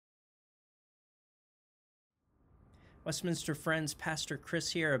Westminster friends, Pastor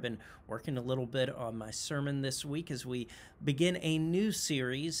Chris here. I've been working a little bit on my sermon this week as we begin a new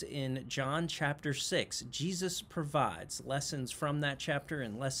series in John chapter 6. Jesus provides lessons from that chapter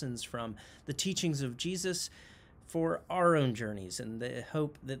and lessons from the teachings of Jesus for our own journeys, and the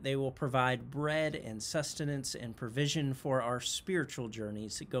hope that they will provide bread and sustenance and provision for our spiritual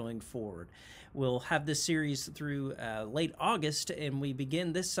journeys going forward. We'll have this series through late August, and we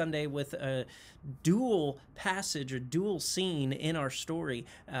begin this Sunday with a dual passage, a dual scene in our story.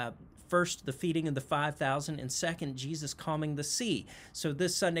 First, the feeding of the 5,000, and second, Jesus calming the sea. So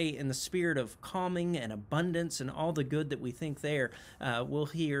this Sunday, in the spirit of calming and abundance and all the good that we think there, we'll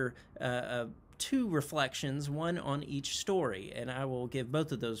hear two reflections, one on each story, and I will give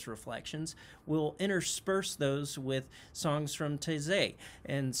both of those reflections. We'll intersperse those with songs from Taizé,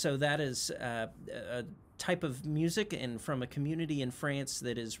 and so that is a type of music and from a community in France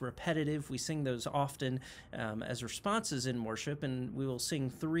that is repetitive. We sing those often as responses in worship, and we will sing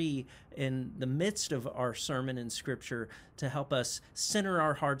three in the midst of our sermon in Scripture to help us center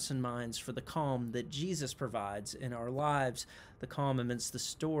our hearts and minds for the calm that Jesus provides in our lives, the calm amidst the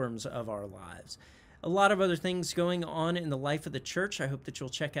storms of our lives. A lot of other things going on in the life of the church. I hope that you'll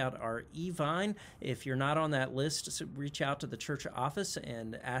check out our eVine. If you're not on that list, reach out to the church office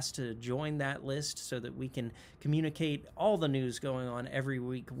and ask to join that list so that we can communicate all the news going on every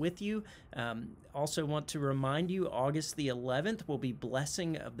week with you. Also want to remind you, August the 11th will be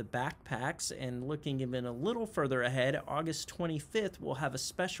Blessing of the Backpacks, and looking even a little further ahead, August 25th we'll have a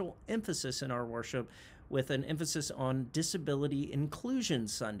special emphasis in our worship with an emphasis on Disability Inclusion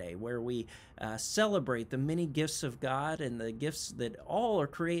Sunday, where we celebrate the many gifts of God and the gifts that all are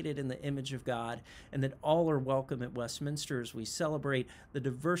created in the image of God and that all are welcome at Westminster as we celebrate the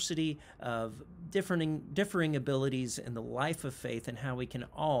diversity of differing abilities in the life of faith and how we can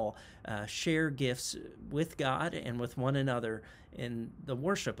all share gifts with God and with one another in the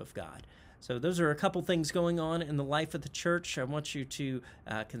worship of God. So those are a couple things going on in the life of the church. I want you to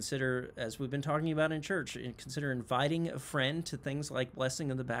consider, as we've been talking about in church, consider inviting a friend to things like Blessing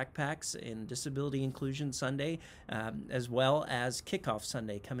of the Backpacks and Disability Inclusion Sunday, as well as Kickoff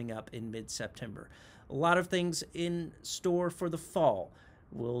Sunday coming up in mid-September. A lot of things in store for the fall.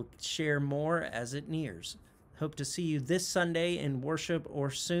 We'll share more as it nears. Hope to see you this Sunday in worship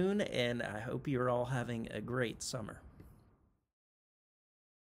or soon, and I hope you're all having a great summer.